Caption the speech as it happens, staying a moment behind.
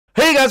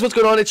guys, what's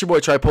going on? It's your boy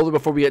Tripolar.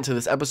 Before we get into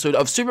this episode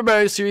of Super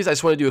Mario series, I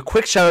just want to do a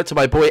quick shout out to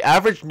my boy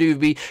Average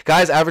Newbie.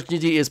 Guys, Average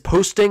Newbie is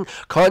posting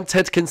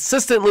content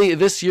consistently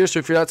this year, so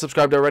if you're not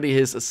subscribed already,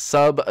 his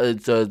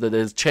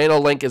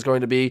channel link is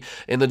going to be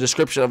in the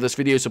description of this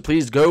video, so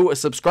please go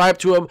subscribe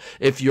to him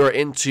if you're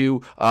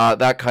into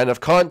that kind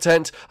of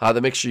content.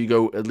 Then make sure you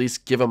go at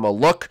least give him a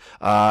look,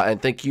 and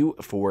thank you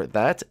for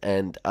that.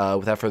 And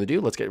without further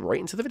ado, let's get right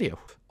into the video.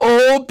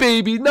 Oh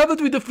baby, now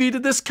that we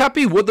defeated this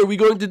Cappy, what are we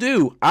going to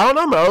do? I don't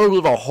know, Mario. We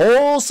have a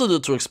whole city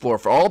to explore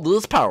for all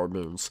these power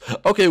moons.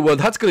 Okay, well,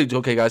 that's gonna do.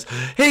 Okay, guys.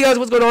 Hey guys,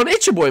 what's going on?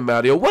 It's your boy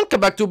Mario.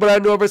 Welcome back to a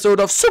brand new episode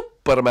of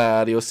Super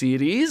Mario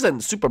series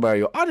and Super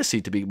Mario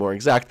Odyssey, to be more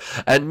exact.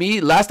 And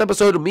last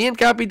episode, me and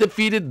Cappy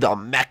defeated the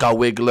Mecha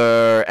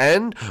Wiggler,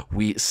 and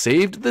we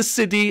saved the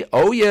city.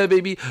 Oh yeah,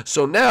 baby.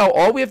 So now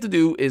all we have to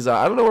do is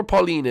I don't know where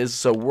Pauline is,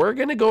 so we're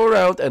gonna go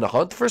around and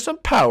hunt for some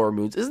power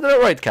moons. Isn't that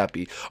right,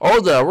 Cappy?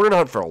 Oh yeah, we're gonna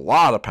hunt for a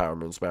lot of power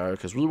moons, Mario,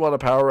 because we want to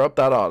power up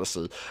that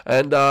Odyssey.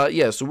 And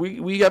yeah, so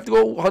we have to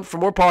go hunt for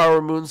more power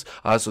moons.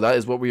 So that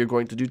is what we are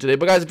going to do today.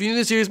 But guys, if you're new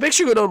to the series, make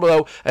sure you go down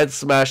below and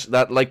smash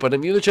that like button.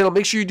 If you're new to the channel,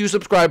 make sure you do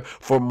subscribe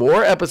for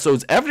more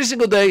episodes every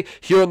single day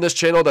here on this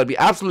channel. That'd be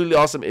absolutely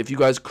awesome if you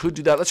guys could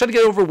do that. Let's try to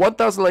get over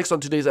 1,000 likes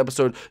on today's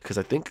episode, because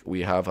I think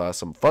we have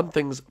some fun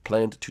things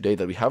planned today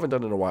that we haven't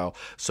done in a while.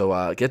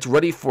 So get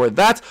ready for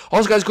that.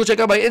 Also, guys, go check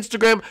out my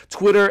Instagram,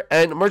 Twitter,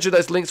 and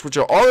merchandise links, which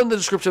are all in the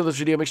description of this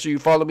video. Make sure you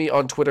follow me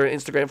on Twitter and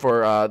Instagram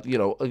for you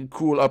know,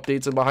 cool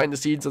updates and behind the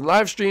scenes and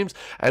live streams.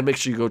 And make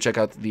sure you go check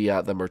out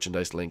the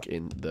merchandise link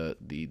in the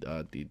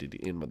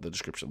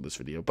description of this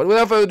video. But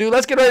without further ado,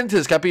 let's get right into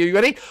this. Cappy, are you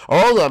ready?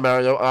 Hold on,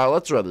 Mario.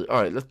 Let's ready.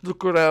 All right, let's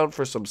look around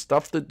for some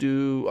stuff to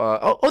do.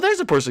 Oh, there's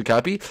a person,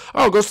 Cappy.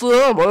 Oh, go slow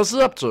down. What is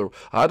he up to?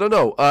 I don't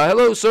know.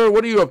 Hello, sir.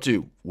 What are you up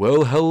to?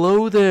 Well,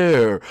 hello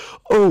there.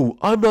 Oh,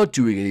 I'm not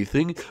doing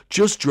anything.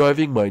 Just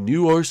driving my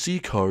new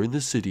RC car in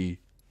the city.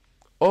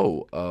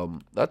 Oh,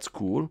 that's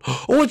cool.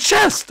 Oh, a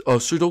chest! Oh,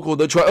 sir, don't go on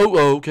the track.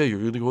 Oh, okay, you're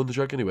gonna go on the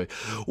track anyway.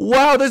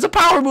 Wow, there's a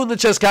power moon in the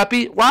chest,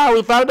 Cappy. Wow,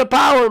 we found a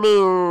power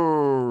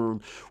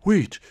moon.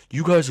 Wait,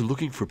 you guys are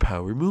looking for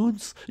power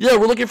moons? Yeah,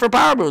 we're looking for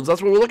power moons.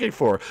 That's what we're looking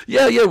for.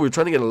 Yeah, we're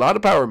trying to get a lot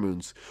of power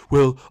moons.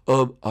 Well,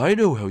 I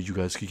know how you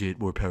guys can get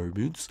more power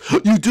moons.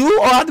 You do?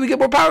 Oh, how do we get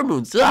more power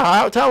moons?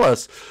 Yeah, tell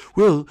us.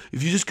 Well,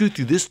 if you just go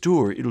through this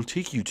door, it'll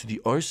take you to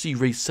the RC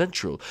Race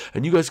Central,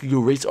 and you guys can go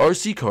race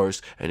RC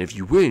cars, and if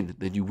you win,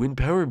 then you win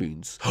power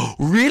moons.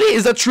 Really?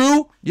 Is that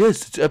true?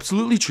 Yes, it's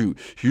absolutely true.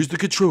 Here's the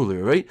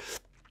controller, right?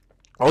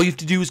 All you have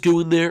to do is go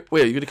in there.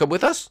 Wait, are you gonna come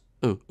with us?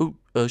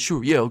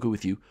 Sure, yeah, I'll go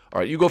with you.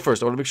 Alright, you go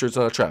first. I want to make sure it's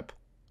not a trap.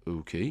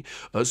 Okay,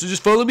 so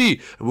just follow me,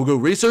 and we'll go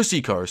race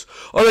RC cars.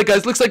 Alright,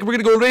 guys, looks like we're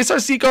gonna go race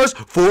RC cars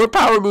for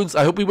power moons.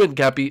 I hope we win,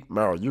 Cappy.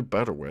 Mario, you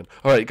better win.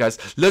 Alright, guys,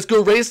 let's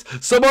go race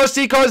some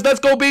RC cars. Let's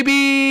go, baby!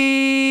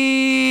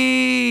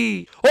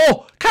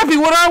 Oh, Cappy,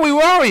 what are we?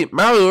 Where are we?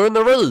 Mario, we're in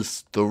the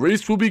race. The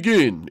race will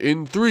begin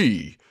in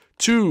 3,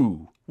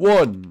 2,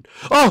 1.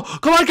 Oh,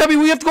 come on, Cappy,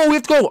 we have to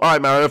go,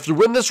 Alright, Mario, if you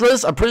win this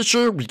race, I'm pretty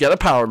sure we get a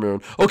power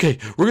moon. Okay,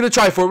 we're gonna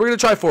try for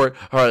it,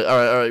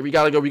 Alright, we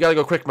gotta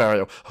go quick,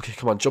 Mario. Okay,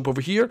 come on, jump over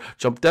here,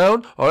 jump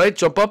down, alright,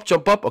 jump up,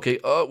 okay,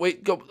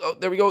 wait, go, oh,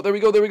 there we go,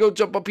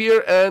 jump up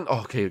here, and,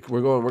 okay,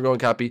 we're going,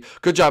 Cappy.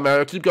 Good job,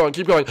 Mario, keep going.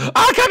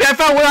 Ah, Cappy, I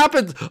fell, what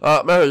happened?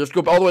 Mario, just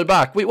go all the way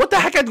back. Wait, what the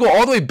heck, I had to go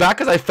all the way back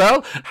because I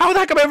fell? How the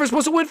heck am I ever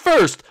supposed to win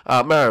first?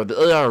 Mario,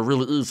 they are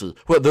really easy.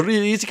 What, they're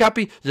really easy,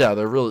 Cappy? Yeah,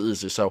 they're really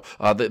easy, so,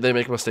 they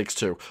make mistakes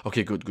too.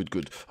 Okay, good.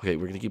 Okay,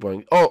 we're gonna keep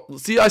going. Oh,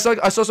 see, I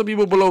saw some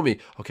people below me.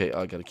 Okay,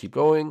 I gotta keep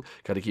going.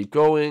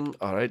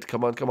 Alright,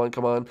 come on.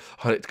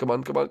 Alright, come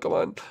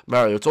on.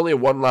 Mario, it's only a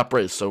 1-lap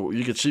race, so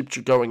you can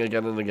keep going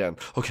again and again.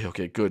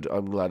 Okay, good.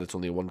 I'm glad it's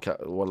only a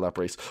 1-lap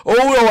race. Oh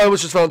no, I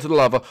was just fell into the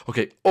lava.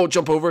 Okay, oh,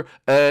 jump over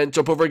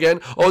again.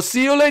 Oh,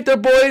 see you later,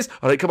 boys.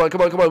 Alright, come on.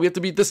 We have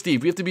to beat the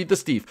Steve.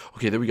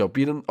 Okay, there we go.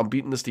 I'm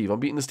beating the Steve.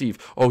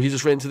 Oh, he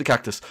just ran into the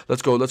cactus.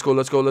 Let's go.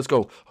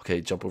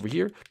 Okay, jump over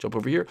here.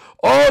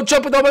 Oh,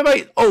 jumping down my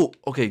mate. Oh,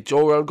 okay,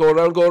 go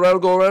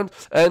around.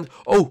 And,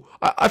 oh,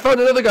 I found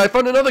another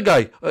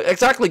guy.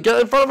 Exactly, get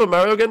in front of him,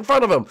 Mario, get in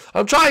front of him.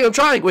 I'm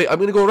trying. Wait, I'm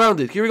gonna go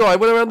around it. Here we go, I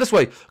went around this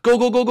way. Go.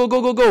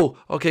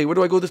 Okay, where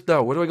do I go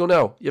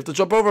now? You have to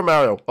jump over,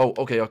 Mario. Oh,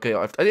 okay.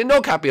 I didn't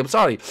know, Cappy, I'm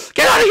sorry.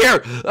 Get out of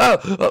here!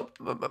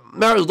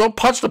 Mario, don't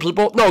punch the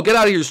people. No, get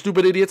out of here,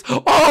 stupid idiots.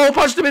 Oh,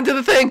 punch them into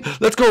the thing.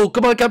 Let's go.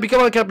 Come on, Cappy.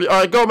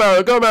 Alright, go,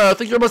 Mario. I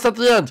think you're almost at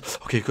the end.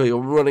 Okay,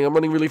 I'm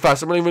running really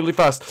fast.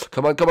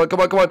 Come on.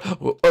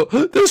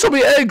 Oh, there's so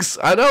many eggs.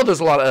 I know there's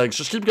a lot of eggs.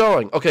 Just keep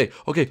going. Okay.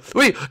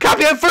 Wait,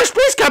 Cappy, I'm first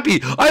place,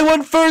 Cappy. I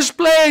won first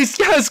place.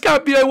 Yes,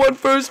 Cappy, I won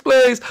first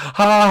place.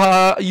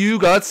 Ha, you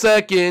got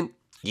second.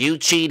 You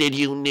cheated,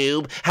 you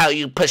noob. How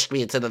you pushed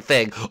me into the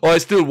thing. Oh, I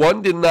still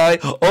won, didn't I?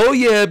 Oh,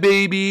 yeah,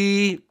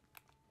 baby.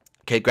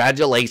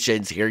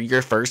 Congratulations, you're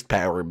your first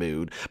power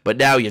moon. But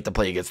now you have to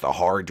play against the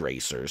hard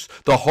racers.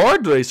 The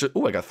hard racers?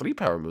 Oh, I got 3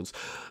 power moons.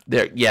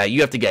 There, yeah,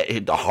 you have to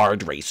get the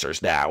hard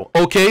racers now.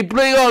 Okay,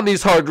 bring on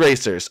these hard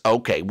racers.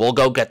 Okay, we'll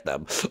go get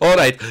them. All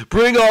right,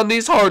 bring on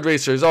these hard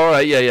racers. All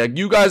right, yeah.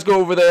 You guys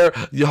go over there.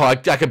 I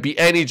could beat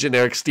any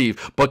generic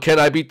Steve, but can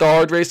I beat the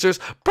hard racers?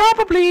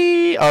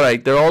 Probably. All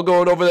right, they're all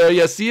going over there.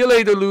 Yeah, see you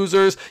later,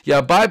 losers.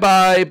 Yeah,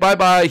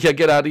 bye-bye. Yeah,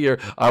 get out of here.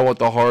 I want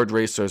the hard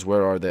racers.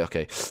 Where are they?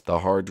 Okay, the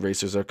hard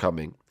racers are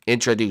coming.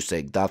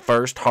 Introducing the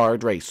first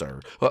hard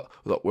racer.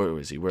 Where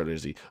is he?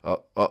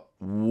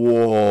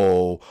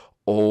 Whoa.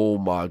 Oh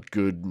my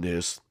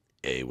goodness.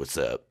 Hey, what's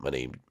up? My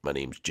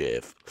name's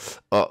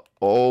Jeff.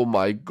 Oh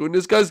my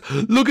goodness, guys.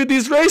 Look at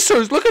these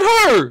racers. Look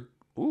at her.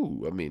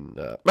 Ooh, I mean,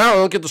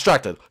 Mario, don't get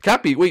distracted.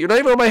 Cappy, wait, you're not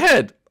even on my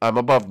head. I'm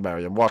above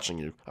Mario. I'm watching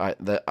you.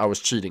 I was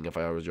cheating if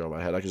I was you on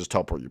my head. I could just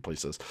teleport you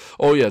places.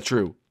 Oh yeah,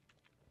 true.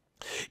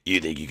 You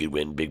think you could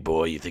win, big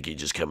boy? You think you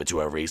just come into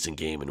our racing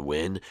game and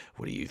win?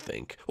 What do you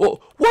think? Oh,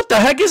 what the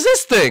heck is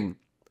this thing?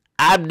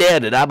 I'm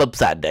dead and I'm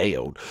upside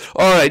down.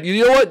 All right,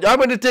 you know what? I'm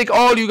going to take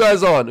all you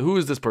guys on. Who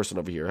is this person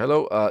over here?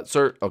 Hello,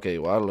 sir. Okay,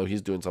 well, I don't know.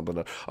 He's doing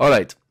something. All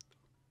right.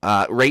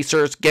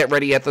 Racers, get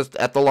ready at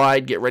the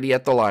line. Get ready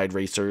at the line,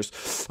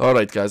 racers. All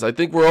right, guys. I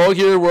think we're all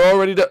here. We're all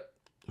ready to...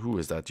 Who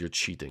is that? You're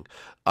cheating.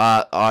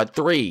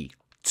 3,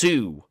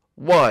 2,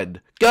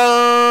 1,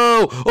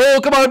 go! Oh,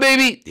 come on,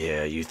 baby!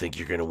 Yeah, you think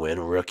you're gonna win,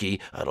 rookie?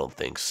 I don't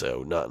think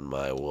so. Not in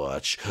my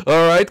watch.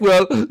 All right,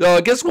 well,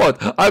 guess what?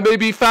 I may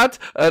be fat,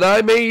 and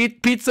I may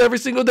eat pizza every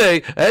single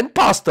day, and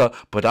pasta,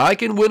 but I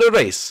can win a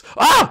race.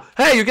 Ah!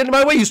 Hey, you're getting in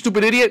my way, you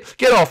stupid idiot!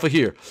 Get off of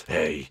here!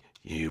 Hey,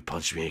 you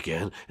punch me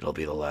again, it'll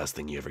be the last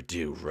thing you ever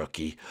do,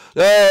 rookie.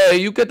 Hey,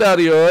 you get out of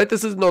here, alright?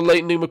 This is no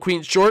Lightning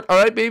McQueen short,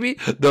 alright, baby?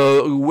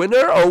 The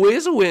winner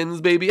always wins,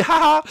 baby.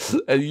 Haha!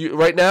 And you,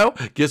 right now,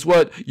 guess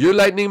what? You're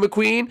Lightning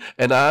McQueen,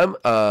 and I'm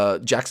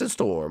Jackson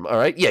Storm,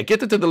 alright? Yeah,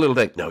 get into the little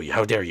thing. No,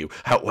 how dare you?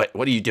 What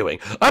are you doing?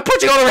 I'm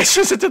punching all the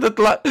racers into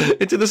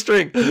the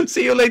string.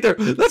 See you later.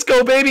 Let's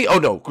go, baby. Oh,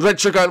 no. Red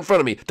shirt got in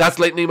front of me. That's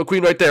Lightning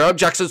McQueen right there. I'm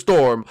Jackson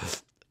Storm.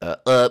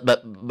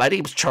 But my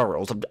name's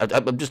Charles.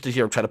 I'm just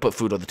here trying to put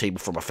food on the table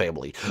for my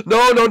family.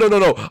 No.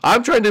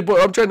 I'm trying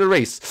to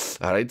race.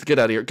 All right, get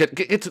out of here.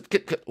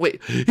 Get.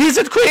 Wait, he's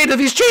in creative.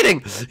 He's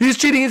cheating.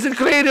 He's in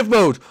creative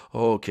mode.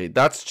 Okay,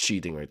 that's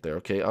cheating right there.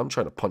 Okay, I'm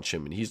trying to punch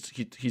him, and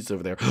he's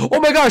over there.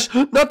 Oh my gosh,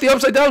 not the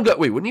upside down guy.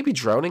 Wait, wouldn't he be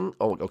drowning?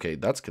 Oh, okay,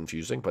 that's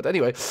confusing. But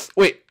anyway,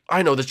 wait,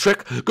 I know the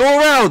trick. Go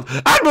around,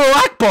 Admiral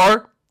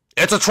Akbar.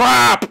 It's a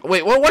trap!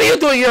 Wait, what are you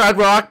doing here,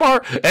 Admiral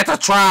Akbar? It's a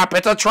trap!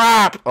 It's a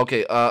trap!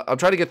 Okay, I'm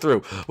trying to get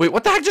through. Wait,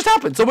 what the heck just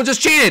happened? Someone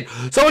just cheated!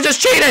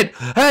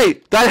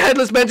 Hey, that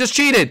headless man just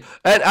cheated!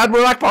 And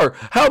Admiral Akbar,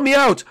 help me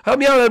out!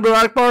 Admiral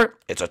Akbar!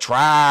 It's a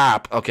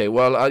trap! Okay,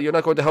 well, you're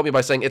not going to help me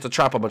by saying it's a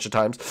trap a bunch of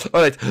times.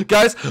 Alright,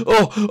 guys,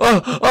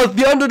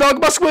 the underdog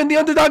must win!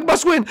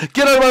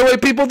 Get out of my way,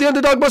 people! The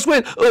underdog must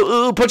win!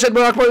 Punch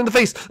Admiral Akbar in the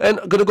face!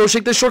 And I'm gonna go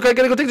shake this shortcut,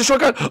 take the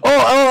shortcut!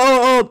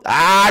 Admiral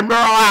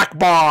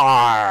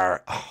Akbar!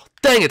 Oh,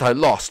 dang it, I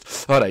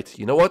lost. Alright,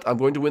 you know what? I'm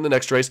going to win the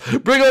next race.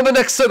 Bring on the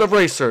next set of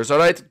racers,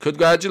 alright?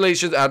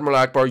 Congratulations, Admiral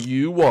Akbar,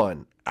 you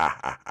won.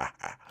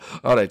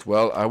 Alright,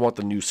 well, I want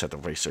the new set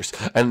of racers.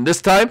 And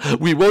this time,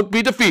 we won't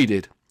be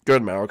defeated.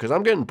 Good, Mario, because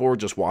I'm getting bored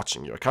just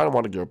watching you. I kind of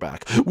want to go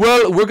back.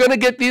 Well, we're going to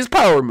get these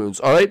power moons,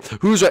 alright?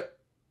 Who's I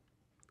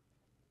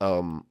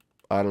don't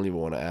even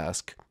want to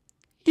ask.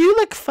 You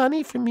look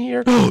funny from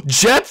here.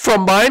 Jet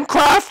from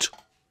Minecraft?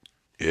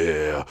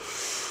 Yeah.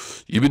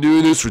 You've been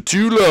doing this for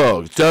too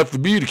long. It's time for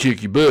me to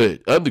kick your butt.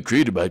 I'm the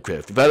creator of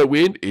Minecraft. If I don't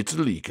win, it's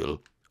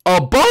illegal.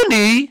 A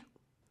bunny?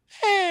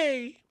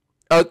 Hey.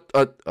 I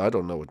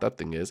don't know what that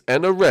thing is.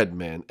 And a red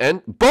man.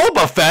 And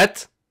Boba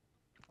Fett?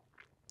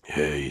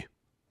 Hey.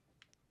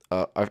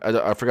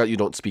 I forgot you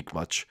don't speak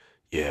much.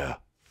 Yeah.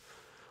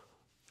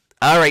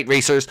 All right,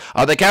 racers.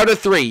 On the count of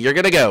 3, you're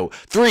going to go.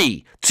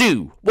 3,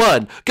 2,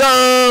 1,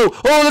 go!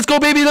 Oh, let's go,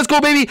 baby. Out of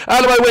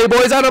my way,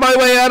 boys. Out of my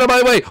way.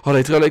 All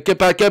right, get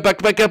back. All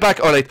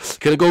right,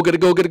 gotta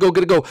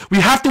go. We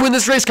have to win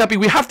this race, Cappy.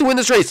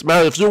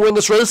 Mario, if you win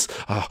this race,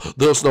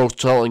 there's no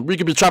telling. We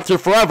could be trapped here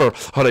forever.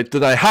 All right,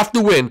 then I have to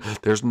win.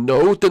 There's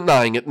no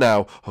denying it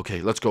now.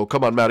 Okay, let's go.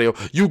 Come on, Mario.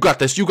 You got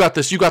this.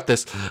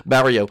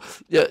 Mario,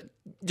 yeah.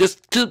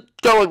 Just keep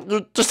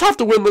going. Just have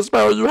to win this,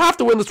 Mario. You have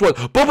to win this one.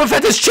 Boba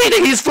Fett is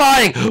cheating. He's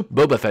flying.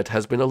 Boba Fett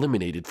has been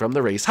eliminated from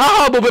the race.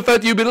 Ha, Boba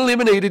Fett, you've been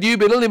eliminated.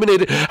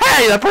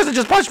 Hey, that person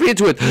just punched me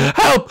into it.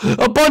 Help.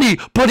 Bunny,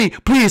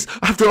 please.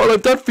 After all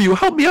I've done for you,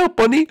 help me out,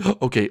 Bunny.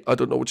 Okay, I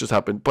don't know what just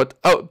happened,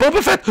 but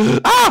Boba Fett.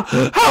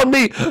 Help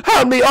me.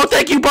 Oh,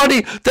 thank you,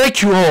 Bunny.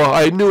 Thank you. Oh,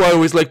 I knew I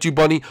always liked you,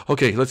 Bunny.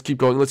 Okay, let's keep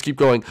going.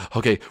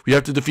 Okay, we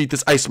have to defeat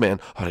this Iceman.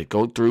 All right,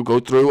 go through.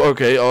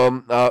 Okay,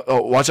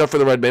 watch out for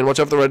the red man.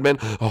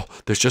 Oh,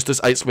 there's just this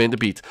Iceman to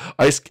beat.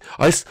 Ice.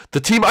 The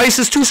Team Ice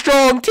is too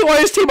strong. Team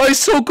Ice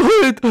so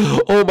good.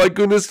 Oh my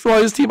goodness, why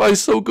is Team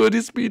Ice so good?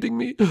 He's beating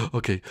me.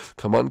 Okay,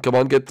 come on,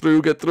 get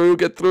through.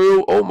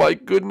 Oh my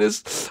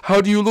goodness, how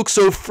do you look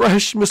so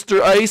fresh,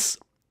 Mr. Ice?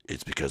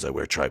 It's because I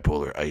wear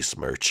Tripolar ice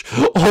merch.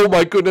 Oh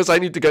my goodness, I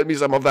need to get me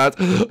some of that.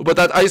 But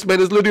that Iceman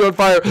is literally on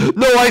fire.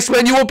 No,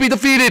 Iceman, you won't be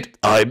defeated.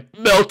 I'm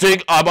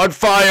melting. I'm on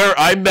fire.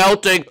 I'm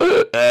melting.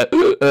 I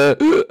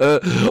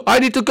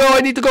need to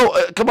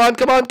go. Come on.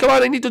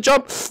 I need to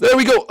jump. There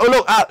we go. Oh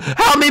no,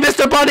 help me,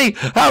 Mr. Bunny.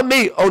 Help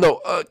me. Oh no,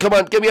 come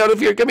on, get me out of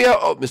here. Get me out.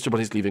 Oh, Mr.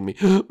 Bunny's leaving me.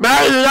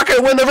 Mario, you're not going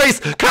to win the race.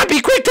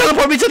 Cappy, quick,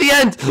 teleport me to the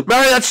end.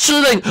 Mario, that's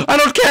cheating. I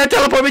don't care.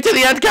 Teleport me to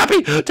the end,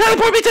 Cappy.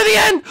 Teleport me to the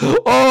end.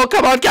 Oh,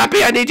 come on,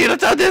 Cappy. I need you to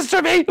do this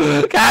for me.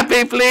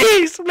 Cappy,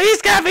 please.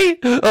 Please, Cappy.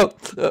 But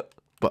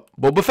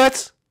Boba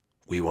Fett?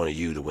 We wanted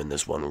you to win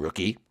this one,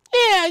 rookie.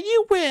 Yeah,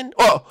 you win.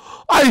 Oh,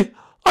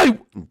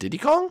 Diddy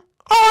Kong?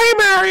 Oh, hey,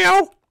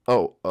 Mario.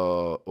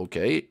 Oh,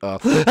 okay.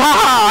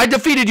 I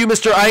defeated you,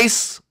 Mr.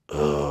 Ice.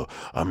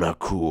 I'm not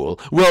cool.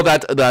 Well,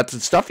 that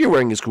stuff you're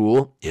wearing is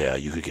cool. Yeah,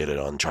 you could get it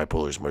on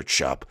Tripolar's merch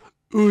shop.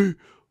 Hey,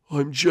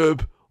 I'm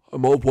Jeb.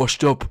 I'm all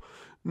washed up.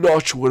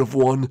 Notch would have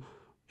won.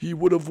 He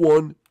would have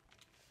won.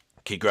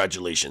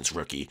 Congratulations,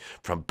 rookie.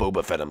 From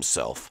Boba Fett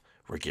himself.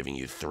 We're giving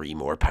you 3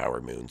 more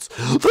power moons.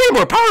 3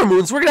 more power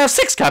moons? We're gonna have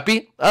 6,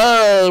 Cappy.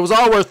 It was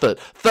all worth it.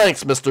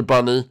 Thanks, Mr.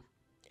 Bunny.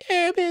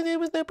 There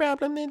was no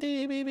problem.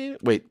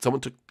 Wait,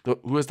 someone took...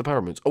 Who has the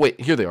power moons? Oh, wait,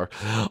 here they are.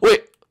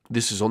 Wait,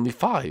 this is only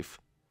 5.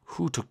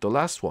 Who took the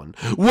last one?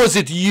 Was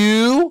it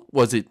you?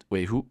 Was it...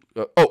 Wait, who...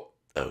 Oh,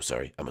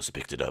 sorry. I must have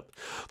picked it up.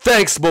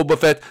 Thanks, Boba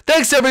Fett.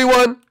 Thanks,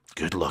 everyone.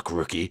 Good luck,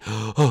 rookie.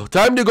 Oh,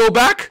 time to go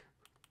back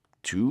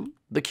to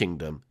the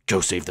kingdom.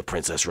 Go save the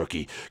princess,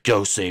 rookie.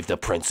 Go save the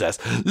princess.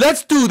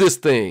 Let's do this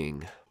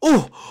thing.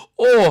 Oh,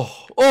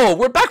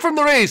 we're back from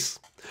the race.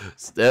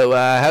 So,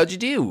 how'd you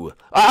do?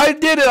 I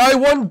did it. I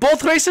won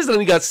both races and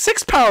we got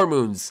 6 power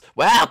moons.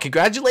 Wow,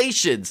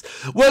 congratulations.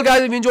 Well,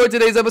 guys, if you enjoyed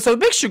today's episode,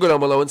 make sure you go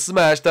down below and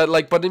smash that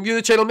like button. View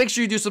the channel. Make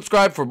sure you do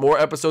subscribe for more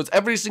episodes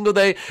every single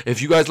day.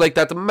 If you guys like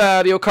that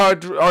Mario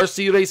Kart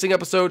RC racing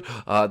episode,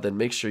 then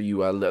make sure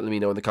you let me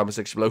know in the comment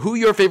section below who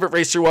your favorite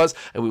racer was.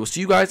 And we will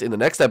see you guys in the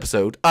next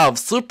episode of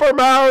Super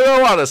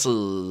Mario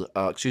Odyssey.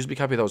 Excuse me,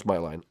 Cappy, that was my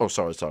line. Oh,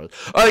 sorry.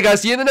 Alright,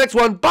 guys, see you in the next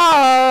one.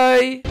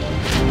 Bye.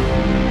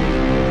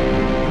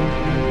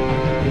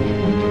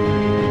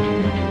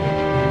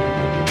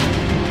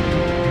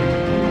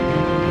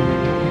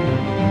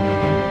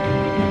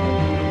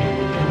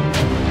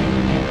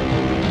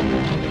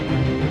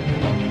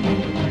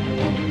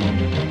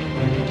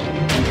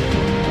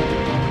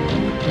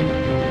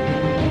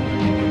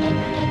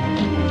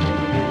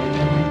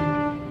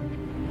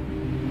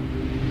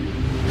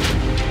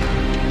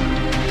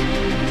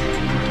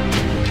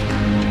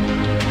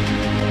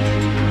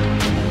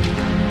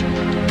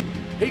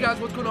 Hey guys,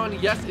 what's going on?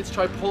 Yes, it's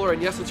Tripolar,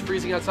 and yes, it's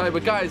freezing outside,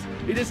 but guys,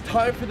 it is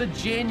time for the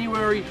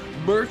January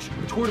merch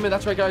tournament.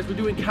 That's right, guys, we're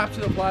doing Capture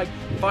the Flag,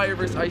 Fire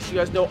vs. Ice. You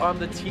guys know I'm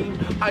the Team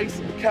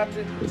Ice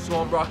captain, so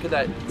I'm rocking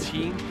that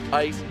Team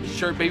Ice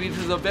shirt, baby. This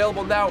is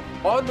available now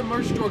on the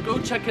merch store. Go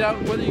check it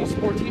out, whether you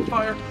support Team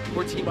Fire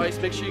or Team Ice.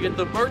 Make sure you get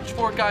the merch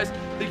for it, guys.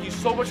 Thank you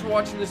so much for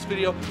watching this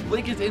video.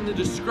 Link is in the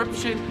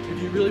description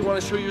if you really want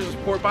to show your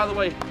support. By the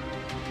way,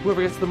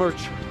 whoever gets the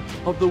merch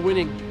of the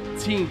winning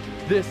team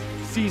this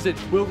season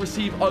will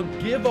receive a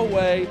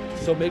giveaway,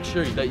 so make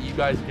sure that you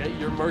guys get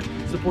your merch.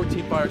 Support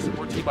Team Fire,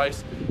 support Team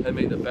Ice, and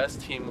may the best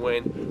team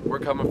win. We're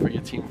coming for you,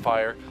 Team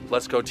Fire.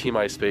 Let's go Team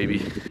Ice,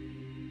 baby.